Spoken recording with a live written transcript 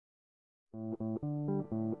Oh,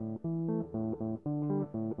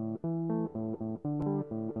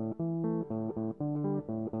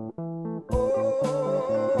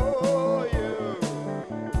 you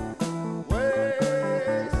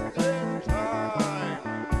wasting time.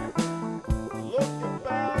 Look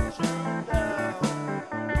about you now.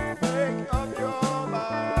 Make up your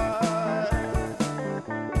mind.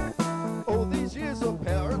 All these years of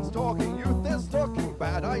parents talking, youth that's talking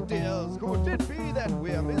bad ideas. Could it be that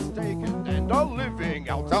we're mistaken and are living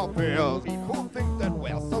out our fears? People think that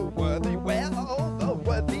we're so worthy. Where are all the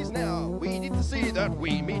worthies now? We need to see that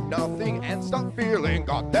we mean nothing and stop feeling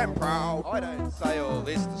goddamn proud. I don't say all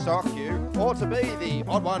this to shock you or to be the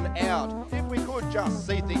odd one out. If we could just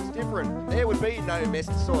see things different, there would be no mess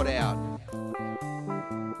to sort out.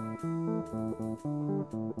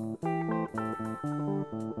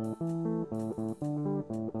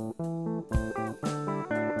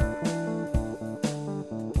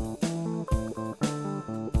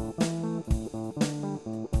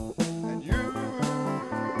 And you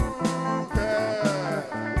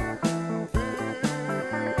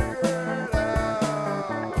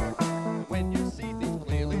when you see things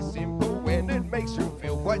clearly simple, when it makes you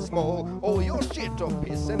feel quite small, all your shit of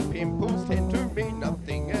piss and pimples tend to mean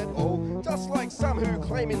nothing at all. Just like some who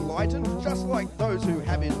claim enlightened, just like those who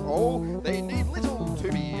have it all, they need little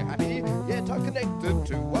to be happy, yet are connected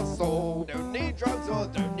to us all. Don't need drugs or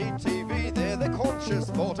don't need TV, they're the conscious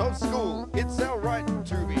thought of school. It's our right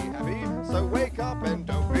to be happy, so wake up and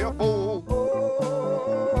don't be a fool.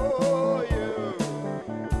 Oh, you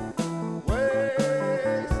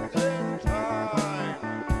wasting time.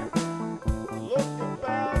 Look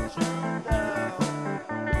about you now.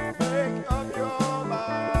 Make up your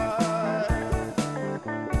mind.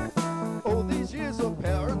 All these years of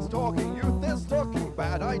parents talking, youth that's talking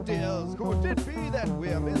bad ideas. Could it be that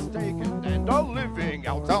we're mistaken and are living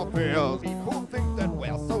out our fears? People think that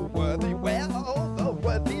we're so worthy. Where are all the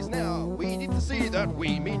worthies now? We need to see that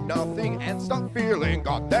we mean nothing and stop feeling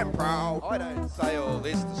goddamn proud. I don't say all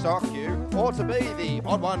this to shock you or to be the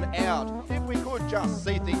odd one out. If we could just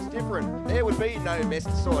see things different, there would be no mess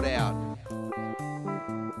to sort out.